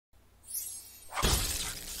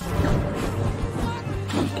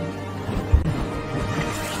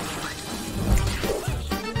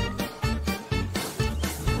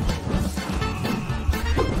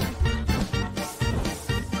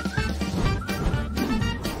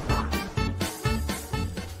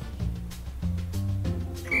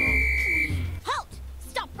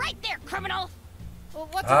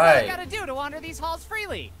what's it really gotta do to wander these halls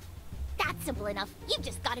freely? That's simple enough. You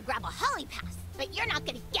just gotta grab a Holly Pass. But you're not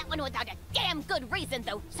gonna get one without a damn good reason,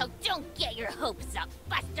 though, so don't get your hopes up,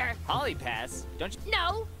 Buster. Holly Pass? Don't you—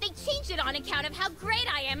 No, they changed it on account of how great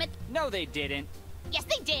I am at— No, they didn't. Yes,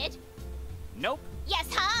 they did. Nope. Yes,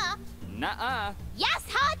 huh? Nuh-uh. Yes,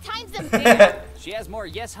 huh? Times a bear. She has more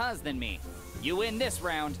yes-huhs than me. You win this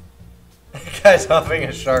round. Guy's huffing a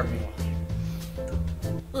Sharpie.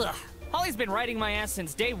 Ugh. Holly's been riding my ass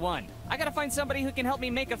since day one. I gotta find somebody who can help me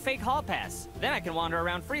make a fake hall pass. Then I can wander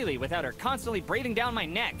around freely without her constantly breathing down my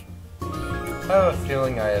neck. I have a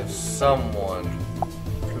feeling I have someone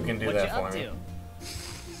who can do What that you for up me. to?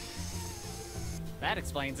 That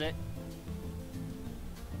explains it.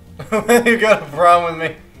 You got a problem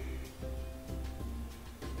with me?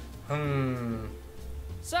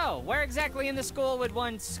 So, where exactly in the school would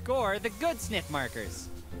one score the good sniff markers?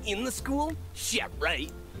 In the school? Yeah,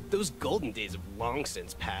 right. Those golden days have long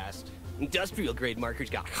since passed. Industrial grade markers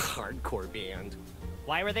got hardcore banned.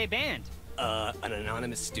 Why were they banned? An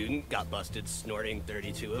anonymous student got busted snorting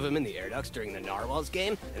 32 of them in the air ducts during the Narwhals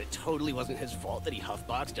game, and it totally wasn't his fault that he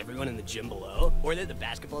huffboxed everyone in the gym below, or that the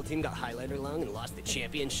basketball team got highlighter lung and lost the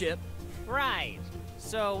championship. Right.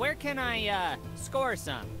 So where can I, score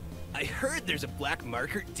some? I heard there's a black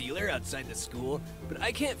marker dealer outside the school, but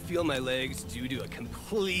I can't feel my legs due to a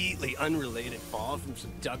completely unrelated fall from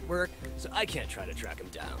some ductwork, so I can't try to track him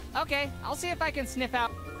down. Okay, I'll see if I can sniff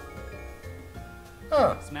out.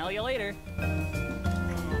 Huh. Smell you later.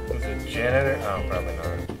 Is it janitor? Oh, probably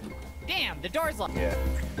not. Damn, the door's locked. Yeah.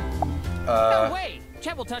 No way!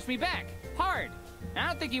 Chet will touch me back. Hard. I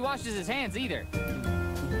don't think he washes his hands either.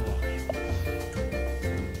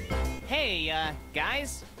 Hey,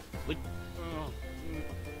 guys? Would...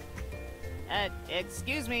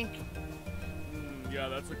 excuse me. Yeah,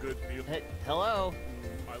 that's a good feel. Hello?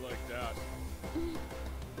 I like that.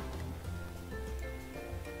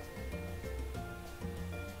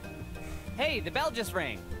 Hey, the bell just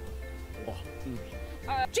rang.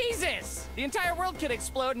 Jesus! The entire world could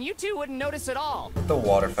explode and you two wouldn't notice at all. The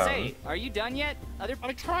water fountain. Say, are you done yet?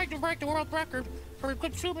 I tried to break the world record for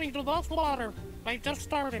consuming the most water. I just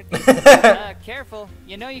started. Careful.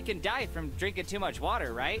 You know you can die from drinking too much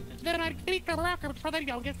water, right? Then I'd beat the record for the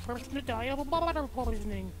youngest person to die of water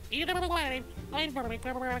poisoning. Either way, I'm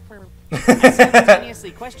breaking the record. I simultaneously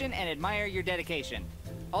question and admire your dedication.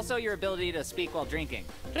 Also, your ability to speak while drinking.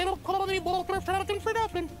 They don't call me Walter Fountain for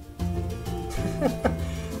nothing.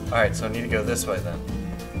 Alright, so I need to go this way then.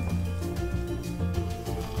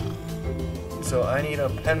 So I need a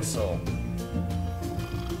pencil.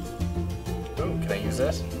 Ooh, can I use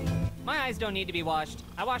this? My eyes don't need to be washed.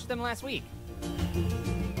 I washed them last week.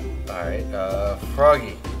 Alright,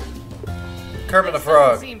 Froggy. Kermit the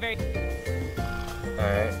Frog. Seem very...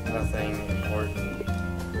 Alright, nothing important.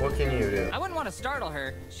 What can you do? I wouldn't want to startle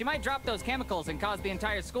her. She might drop those chemicals and cause the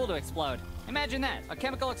entire school to explode. Imagine that, a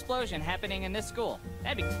chemical explosion happening in this school.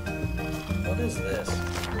 That'd be... What is this?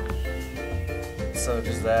 So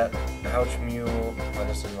just that, ouch mule,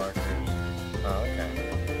 medicine markers. Oh, okay.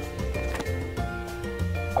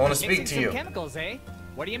 I want to speak Mixing to some you. chemicals, eh?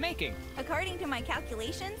 What are you making? According to my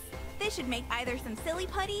calculations, this should make either some silly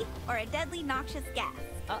putty or a deadly noxious gas.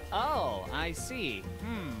 Oh, I see.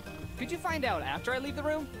 Could you find out after I leave the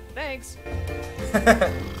room? Thanks.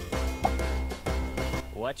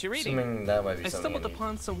 What you reading? Assuming that might be I something stumbled I need.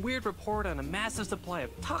 upon some weird report on a massive supply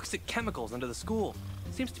of toxic chemicals under the school.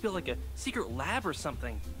 Seems to be like a secret lab or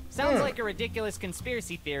something. Sounds like a ridiculous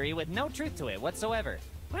conspiracy theory with no truth to it whatsoever.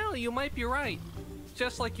 Well, you might be right.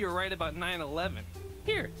 Just like you were right about 9/11.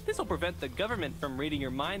 Here, this will prevent the government from reading your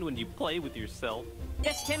mind when you play with yourself.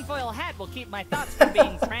 This tinfoil hat will keep my thoughts from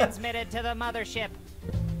being transmitted to the mothership.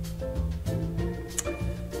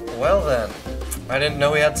 Well then, I didn't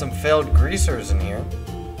know we had some failed greasers in here.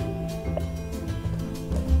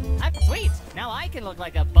 Sweet! Now I can look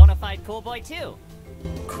like a bona fide cool boy too.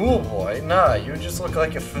 Cool boy? Nah, you just look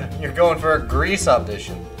like you're going for a grease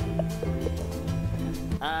audition.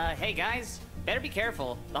 Hey guys, better be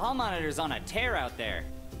careful. The hall monitor's on a tear out there.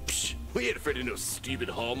 Psh, we ain't afraid of no stupid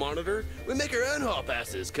hall monitor. We make our own hall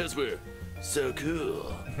passes, cause we're so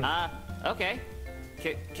cool. Okay.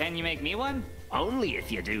 Can you make me one? Only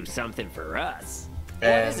if you do something for us.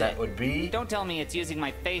 And is that it? would be... Don't tell me it's using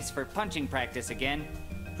my face for punching practice again.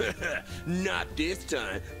 Not this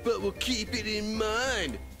time, but we'll keep it in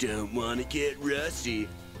mind. Don't want to get rusty.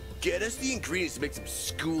 Get us the ingredients to make some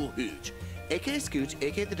school hooch. AKA scooch,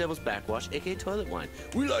 AKA the devil's backwash, AKA toilet wine.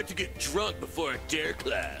 We like to get drunk before a dare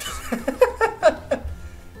class.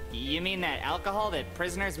 You mean that alcohol that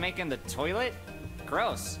prisoners make in the toilet?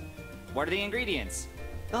 Gross. What are the ingredients?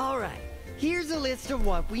 All right, Here's a list of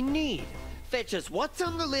what we need. Fetch us what's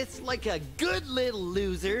on the list like a good little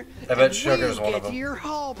loser. I bet sugar's we'll one of get them. to your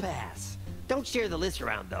hall pass. Don't share the list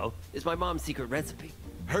around, though. It's my mom's secret recipe.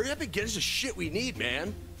 Hurry up and get us the shit we need,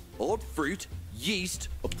 man. Old fruit, yeast,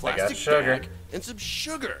 a got plastic sugar. bag, and some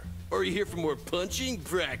sugar. Or are you here for more punching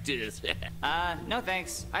practice? No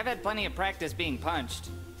thanks. I've had plenty of practice being punched.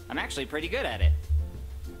 I'm actually pretty good at it.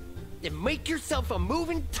 Then make yourself a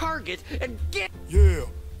moving target and get... Yeah,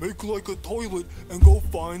 make like a toilet and go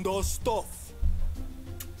find our stuff.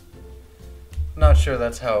 Not sure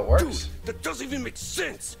that's how it Dude, works. that doesn't even make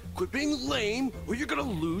sense. Quit being lame, or you're gonna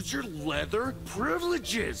lose your leather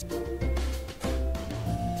privileges.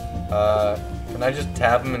 Can I just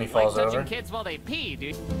tap him and he falls Like touching over? kids while they pee,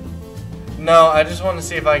 dude. No, I just want to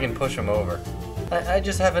see if I can push him over. I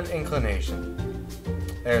just have an inclination.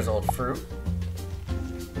 There's old fruit.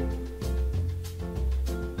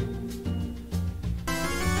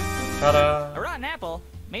 Ta-da! A rotten apple?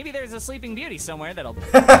 Maybe there's a sleeping beauty somewhere that'll...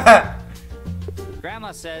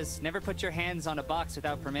 Grandma says, never put your hands on a box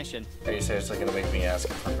without permission. Are you seriously gonna make me ask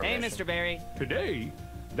for permission? Hey, Mr. Barry. Today,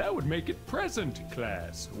 that would make it present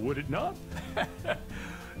class, would it not?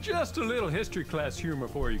 Just a little history class humor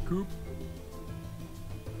for you, Coop.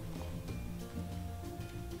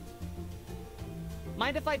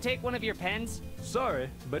 Mind if I take one of your pens? Sorry,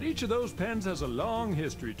 but each of those pens has a long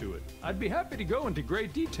history to it. I'd be happy to go into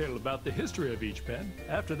great detail about the history of each pen.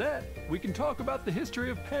 After that, we can talk about the history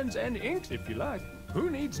of pens and inks if you like. Who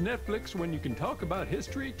needs Netflix when you can talk about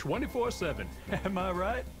history 24/7? Am I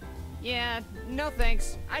right? Yeah, no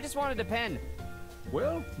thanks. I just wanted a pen.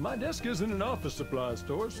 Well, my desk isn't an office supply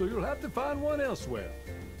store, so you'll have to find one elsewhere.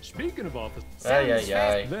 Speaking of office,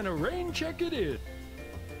 then a rain check it is.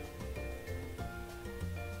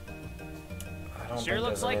 I don't Sure think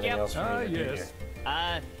looks there's like anything yep. else for me to do here.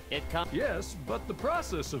 It comes. Yes, but the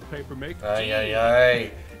process of paper making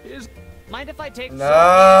is. Mind if I take?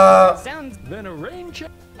 No. Sounds. Then a rain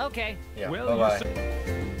check. Okay. Yeah. Well, bye bye.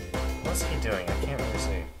 What's he doing? I can't really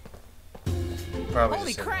see. Probably.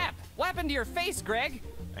 Holy just crap! What happened to your face, Greg?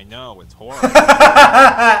 I know, it's horrible.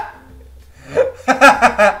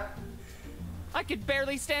 I could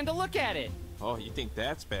barely stand to look at it. Oh, you think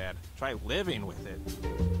that's bad? Try living with it.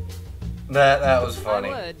 That was funny.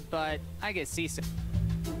 I would, but I get seasick.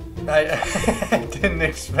 I didn't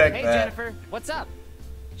expect Hey, that. Jennifer, what's up?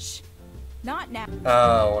 Shh. Not now.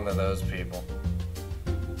 Oh, one of those people.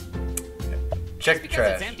 Check the Because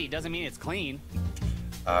trash. it's empty doesn't mean it's clean.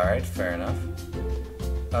 Alright, fair enough.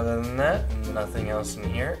 Other than that, nothing else in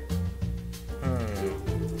here.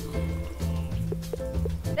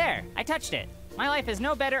 There, I touched it. My life is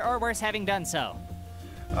no better or worse having done so.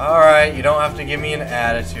 Alright, you don't have to give me an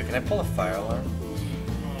attitude. Can I pull a fire alarm?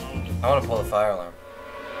 I want to pull a fire alarm.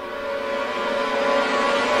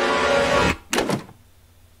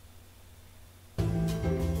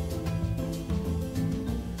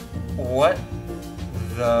 What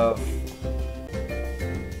the...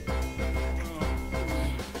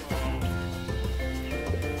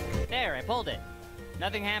 There, I pulled it.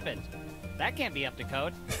 Nothing happened. That can't be up to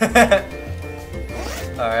code.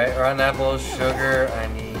 Alright, rotten apple, sugar, I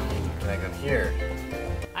need... Can I go here?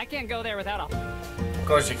 I can't go there without a... Of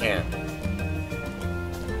course you can.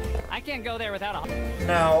 I can't go there without a...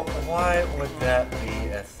 Now, why would that be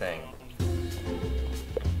a thing?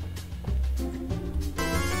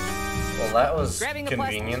 Well, that was Grabbing the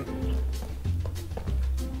convenient.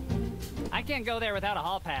 I can't go there without a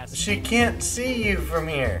hall pass. She can't see you from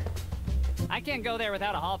here. I can't go there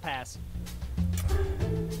without a hall pass.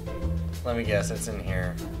 Let me guess, it's in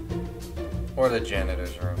here. Or the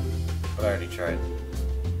janitor's room. But I already tried.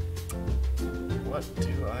 What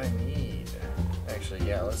do I need? Actually,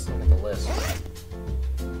 yeah, let's look at the list.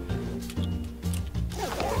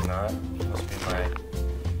 Or not. Must be my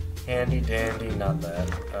handy dandy, not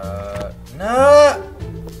that. No!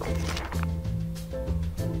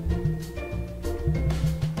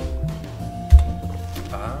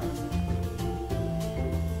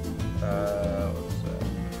 What was that?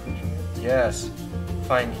 Yes.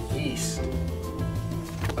 Find yeast.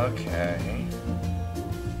 Okay.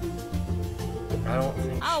 I don't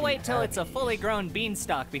think I'll she wait till had it's a fully grown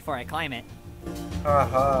beanstalk before I climb it.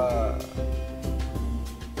 Haha.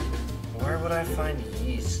 Where would I find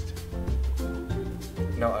yeast?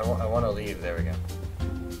 No, I want to leave. There we go.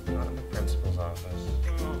 Not in the principal's office.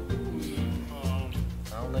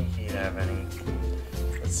 I don't think he'd have any.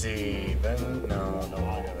 Let's see. Ben, no, don't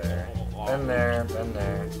want to go there. Been there, been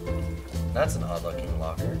there. That's an odd-looking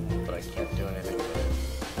locker, but I can't do anything with it.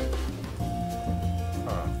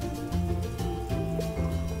 Huh.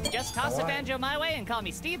 Just toss a banjo my way and call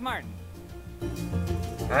me Steve Martin.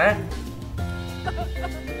 Huh?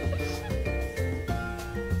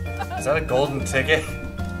 Is that a golden ticket?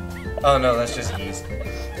 Oh no, that's just yeast.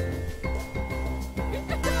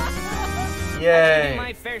 I Yay! do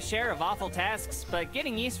my fair share of awful tasks, but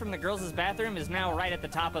getting yeast from the girls' bathroom is now right at the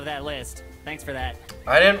top of that list. Thanks for that.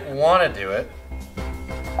 I didn't want to do it.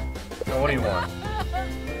 So what do you want?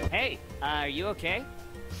 Hey, are you okay?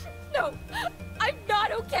 No, I'm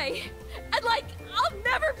not okay. And like, I'll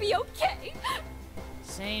never be okay.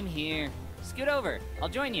 Same here. Scoot over. I'll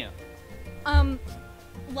join you.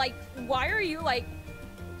 Like, why are you, like,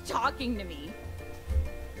 talking to me?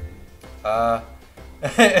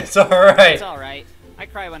 It's alright. It's alright. I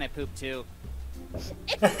cry when I poop too.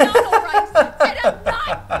 It's not alright, and I'm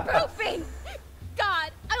not pooping!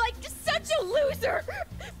 God, I'm like just such a loser!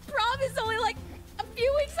 Prom is only like a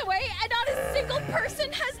few weeks away, and not a single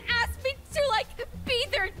person has asked me to like be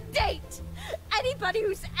their date! Anybody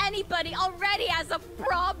who's anybody already has a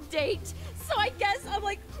prom date, so I guess I'm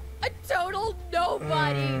like a total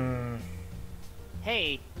nobody.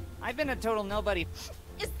 Hey, I've been a total nobody.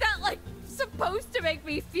 Is that like supposed to make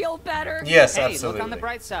me feel better? Yes, hey, absolutely. Look on the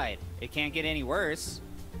bright side. It can't get any worse.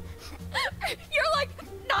 You're like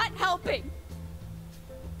not helping.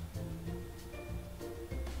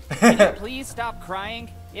 Can you please stop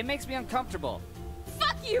crying? It makes me uncomfortable.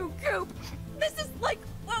 Fuck you, Coop! This is like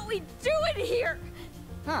what we do in here!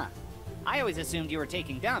 Huh. I always assumed you were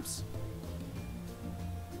taking dumps.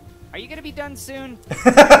 Are you gonna be done soon?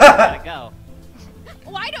 Gotta go.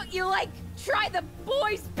 Why don't you, like, try the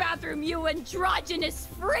boys' bathroom, you androgynous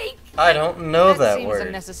freak? I don't know that seems word.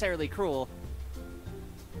 unnecessarily cruel.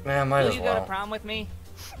 Yeah, might Will as you well. go to prom with me?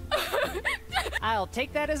 I'll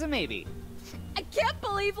take that as a maybe. I can't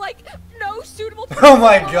believe, like, no suitable person Oh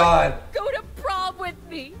my will, God. like, go to prom with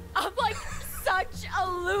me. I'm, like, such a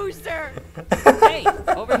loser. Hey,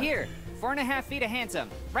 over here. 4.5 feet of handsome.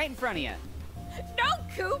 Right in front of you. No,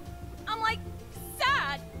 Coop. I'm, like,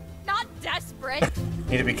 sad. Not desperate.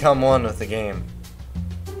 Need to become one with the game.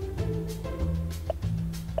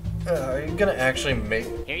 Are you gonna actually make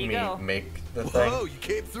Here you me go. make the thing? Whoa, you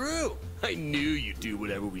came through! I knew you'd do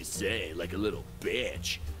whatever we say, like a little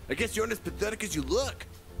bitch. I guess you aren't as pathetic as you look.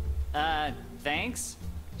 Thanks?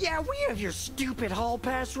 Yeah, we have your stupid hall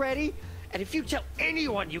pass ready. And if you tell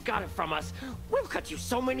anyone you got it from us, we'll cut you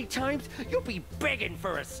so many times, you'll be begging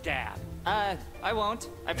for a stab. I won't.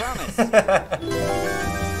 I promise.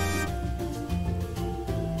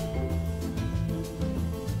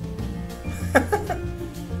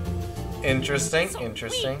 Interesting, So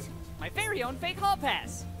interesting. sweet. My very own fake hall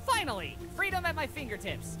pass. Finally, freedom at my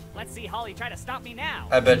fingertips. Let's see Holly try to stop me now.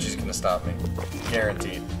 I bet she's gonna stop me.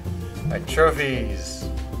 Guaranteed. My trophies.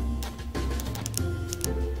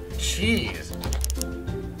 Jeez.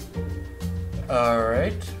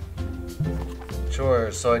 Alright.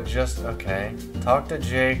 Sure, so I just, okay. Talk to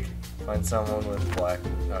Jake, find someone with black,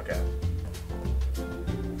 okay.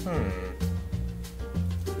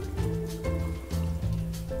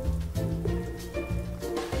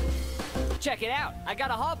 Check it out. I got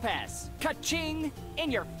a hall pass. Ka-ching! In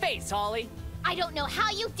your face, Holly. I don't know how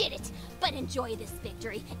you did it, but enjoy this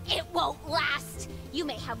victory. It won't last. You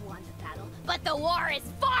may have won the battle, but the war is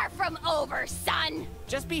far from over, son.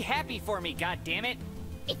 Just be happy for me, goddammit.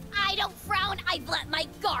 If I don't frown, I've let my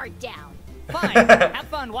guard down. Fine. Have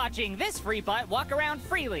fun watching this free butt walk around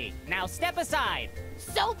freely. Now step aside.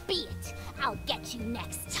 So be it. I'll get you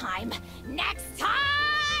next time. Next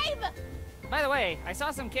time! By the way, I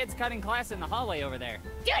saw some kids cutting class in the hallway over there.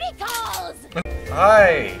 Duty calls!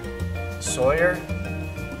 Hi, Sawyer.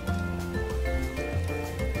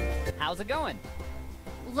 How's it going?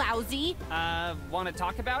 Lousy. Want to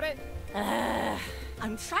talk about it?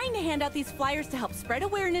 I'm trying to hand out these flyers to help spread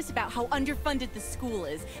awareness about how underfunded the school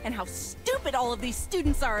is and how stupid all of these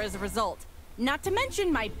students are as a result. Not to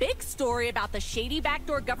mention my big story about the shady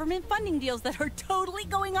backdoor government funding deals that are totally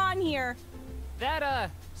going on here. That,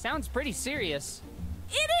 sounds pretty serious.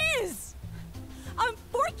 It is!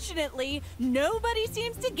 Unfortunately, nobody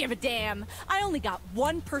seems to give a damn. I only got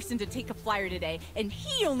one person to take a flyer today, and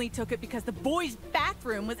he only took it because the boys'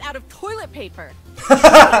 bathroom was out of toilet paper.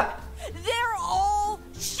 They're all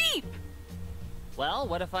sheep! Well,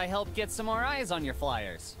 what if I help get some more eyes on your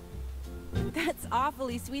flyers? That's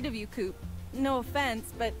awfully sweet of you, Coop. No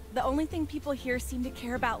offense, but the only thing people here seem to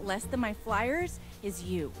care about less than my flyers is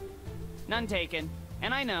you. None taken.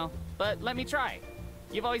 And I know, but let me try.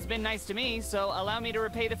 You've always been nice to me, so allow me to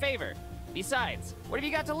repay the favor. Besides, what have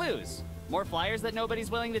you got to lose? More flyers that nobody's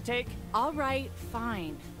willing to take? All right,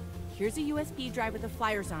 fine. Here's a USB drive with the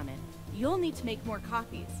flyers on it. You'll need to make more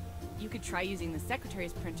copies. You could try using the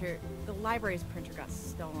secretary's printer. The library's printer got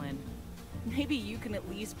stolen. Maybe you can at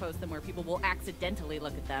least post them where people will accidentally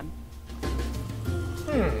look at them.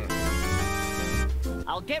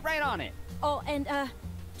 I'll get right on it. Oh, and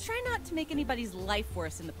try not to make anybody's life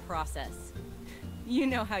worse in the process. You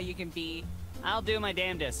know how you can be. I'll do my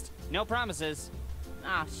damnedest. No promises.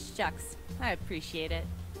 Ah, shucks. I appreciate it.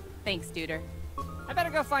 Thanks, Duder. I better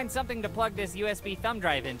go find something to plug this USB thumb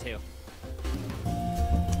drive into.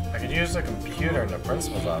 I could use a computer in the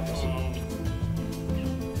principal's office.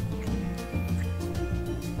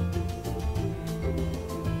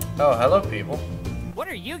 Oh, hello, people. What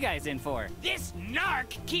are you guys in for? This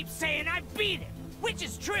narc keeps saying I beat him, which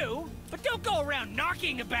is true, but don't go around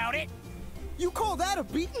narking about it. You call that a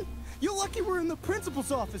beating? You're lucky we're in the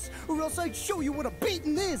principal's office, or else I'd show you what a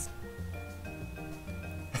beating is.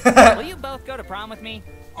 Will you both go to prom with me?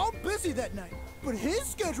 I'm busy that night, but his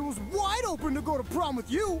schedule's wide open to go to prom with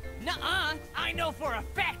you. Nuh-uh, I know for a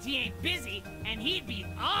fact he ain't busy, and he'd be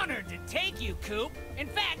honored to take you, Coop. In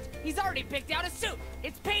fact, he's already picked out a suit.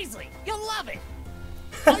 It's Paisley. You'll love it.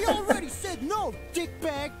 I already said no,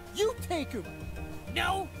 dickbag. You take him.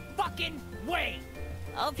 No fucking way.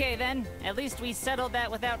 Okay then, at least we settled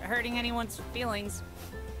that without hurting anyone's feelings.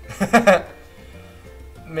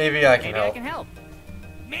 Maybe I can Maybe help. I can help.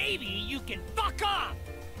 Maybe you can fuck off.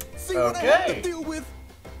 See what I have to deal with.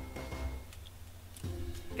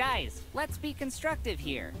 Guys, let's be constructive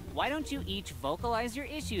here. Why don't you each vocalize your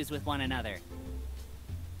issues with one another?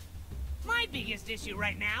 My biggest issue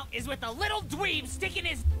right now is with a little dweeb sticking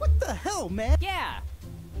his... What the hell, man? Yeah.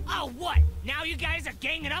 Oh, what? Now you guys are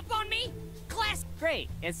ganging up on me? Class... Great.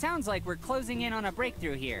 It sounds like we're closing in on a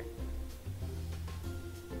breakthrough here.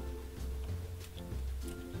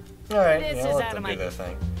 Alright, This yeah, is let out them of do my... their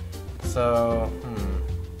thing. So,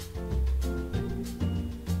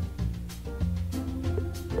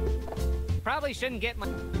 Probably shouldn't get my...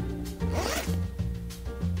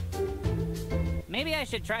 Maybe I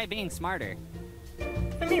should try being smarter.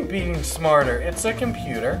 I mean being smarter. It's a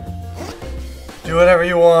computer. Do whatever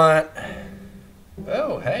you want.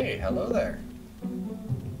 Oh, hey, hello there.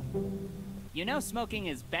 You know smoking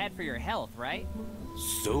is bad for your health, right?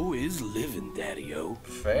 So is living, Daddy-O.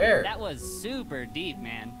 Fair. That was super deep,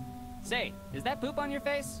 man. Say, is that poop on your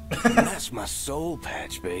face? That's my soul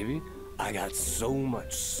patch, baby. I got so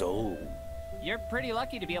much soul. You're pretty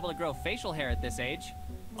lucky to be able to grow facial hair at this age.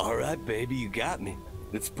 All right, baby, you got me.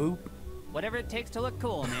 It's poop. Whatever it takes to look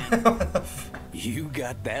cool, man. You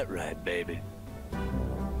got that right, baby.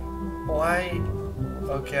 Why?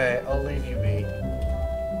 Okay, I'll leave you be.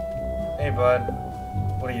 Hey, bud.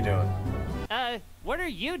 What are you doing? What are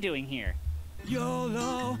you doing here?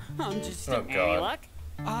 YOLO, I'm just... Oh, Any God. luck?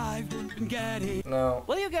 I've been getting... No.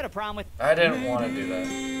 Will you go to prom with... I didn't want to do that.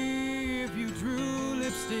 If you drew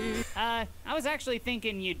lipstick... I was actually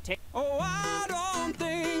thinking you'd take... Oh, I don't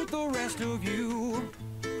think the rest of you...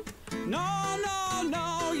 No, no,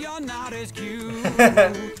 no, you're not as cute.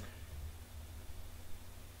 Think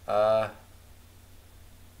Oh,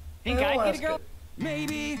 I'd get that's a girl? good.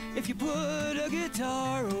 Maybe if you put a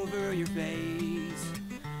guitar over your face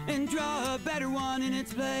and draw a better one in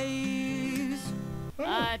its place.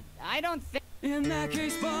 I don't think... In that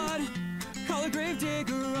case, bud, call a grave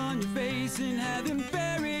digger on your face and have him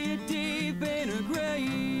bury it deep in a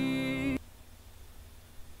grave.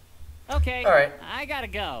 Okay, All right. I gotta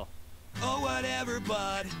go. Oh, whatever,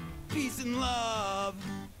 bud. Peace and love.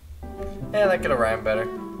 Yeah, that could have rhymed better.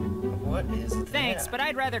 What is that? Thanks, but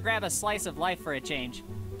I'd rather grab a slice of life for a change.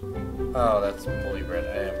 Oh, that's bully bread.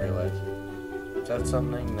 I didn't realize. Is that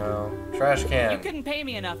something? No. Trash You can. couldn't pay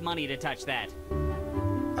me enough money to touch that.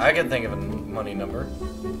 I can think of a money number.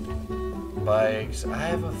 Bikes. I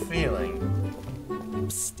have a feeling.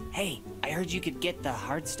 Psst, hey, I heard you could get the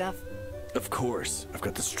hard stuff. Of course. I've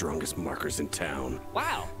got the strongest markers in town.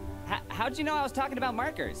 Wow. How'd you know I was talking about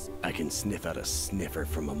markers? I can sniff out a sniffer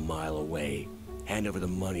from a mile away. Hand over the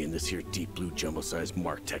money and this here deep blue jumbo-sized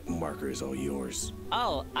MarkTech marker is all yours.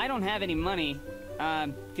 Oh, I don't have any money.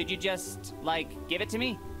 Could you just, like, give it to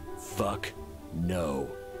me? Fuck no.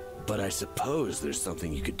 But I suppose there's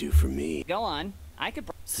something you could do for me. Go on. I could...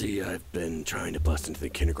 See, I've been trying to bust into the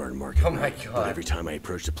kindergarten market. Oh my But God. every time I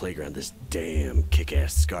approach the playground, this damn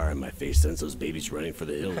kick-ass scar on my face sends those babies running for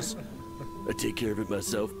the hills. I take care of it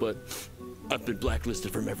myself, but I've been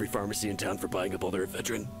blacklisted from every pharmacy in town for buying up all their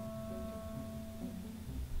ephedrine.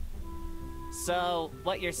 So,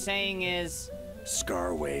 what you're saying is...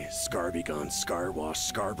 Scarway, Scarbegone, Scarwash,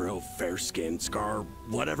 Scarborough, Fairskin, Scar,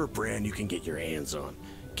 whatever brand you can get your hands on.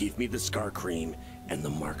 Give me the Scar Cream, and the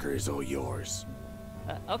marker is all yours.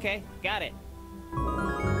 Okay, got it.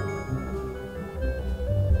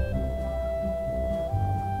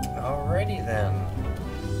 Alrighty then.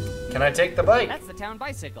 Can I take the bike? That's the town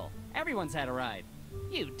bicycle. Everyone's had a ride.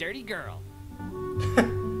 You dirty girl.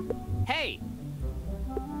 Hey!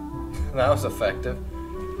 That was effective.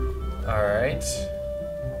 Alright.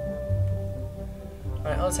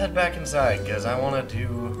 Alright, let's head back inside, because I want to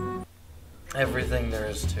do everything there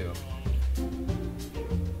is to.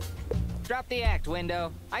 Drop the act,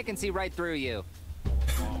 window. I can see right through you.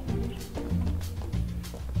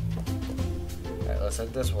 Alright, let's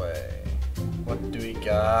head this way. What do we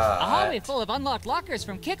got? A hallway full of unlocked lockers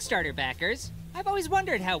from Kickstarter backers. I've always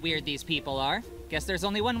wondered how weird these people are. Guess there's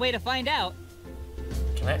only one way to find out.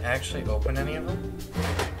 Can I actually open any of them?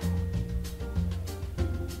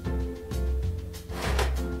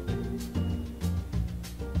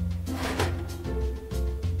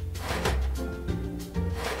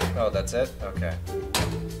 Oh, that's it? Okay.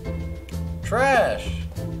 Trash!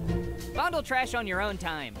 Bundle trash on your own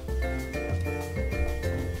time.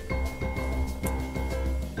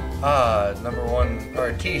 Number 1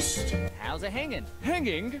 artiste. How's it hanging?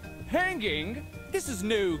 Hanging? Hanging? This is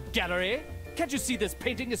no gallery. Can't you see this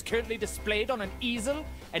painting is currently displayed on an easel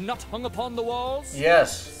and not hung upon the walls?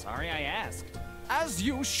 Yes. Sorry I asked. As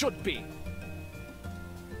you should be.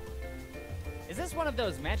 Is this one of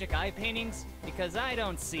those magic eye paintings? Because I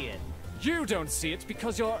don't see it. You don't see it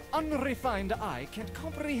because your unrefined eye can't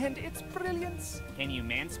comprehend its brilliance. Can you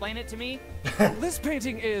mansplain it to me? This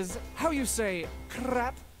painting is, how you say,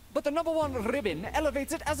 crap, but the number 1 ribbon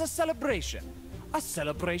elevates it as a celebration. A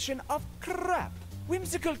celebration of crap.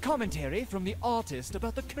 Whimsical commentary from the artist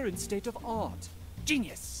about the current state of art.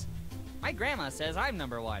 Genius. My grandma says I'm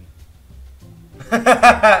number 1.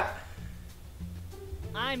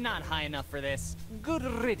 I'm not high enough for this. Good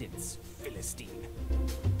riddance, Philistine.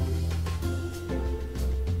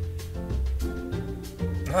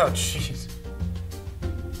 Oh, jeez.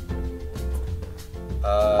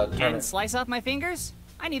 And slice off my fingers?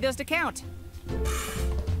 I need those to count. It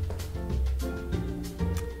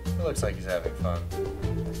looks like he's having fun.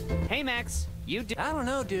 Hey, Max. You do. I don't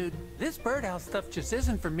know, dude. This birdhouse stuff just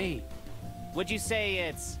isn't for me. Would you say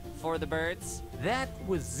it's for the birds? That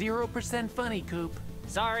was 0% funny, Coop.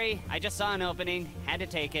 Sorry, I just saw an opening. Had to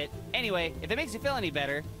take it. Anyway, if it makes you feel any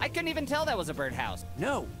better, I couldn't even tell that was a birdhouse.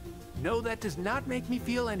 No. No, that does not make me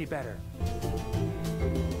feel any better.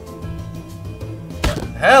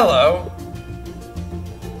 Hello.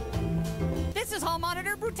 This is hall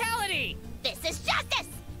monitor brutality. This is justice!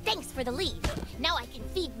 Thanks for the lead. Now I can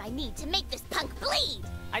feed my need to make this punk bleed.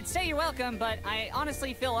 I'd say you're welcome, but I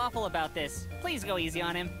honestly feel awful about this. Please go easy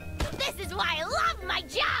on him. This is why I love my